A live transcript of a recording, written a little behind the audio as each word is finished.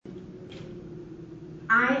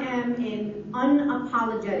I am an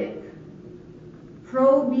unapologetic,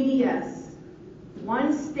 pro-BDS,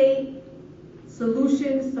 one-state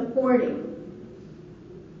solution supporting,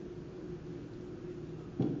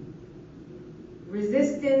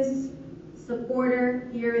 resistance supporter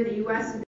here in the U.S.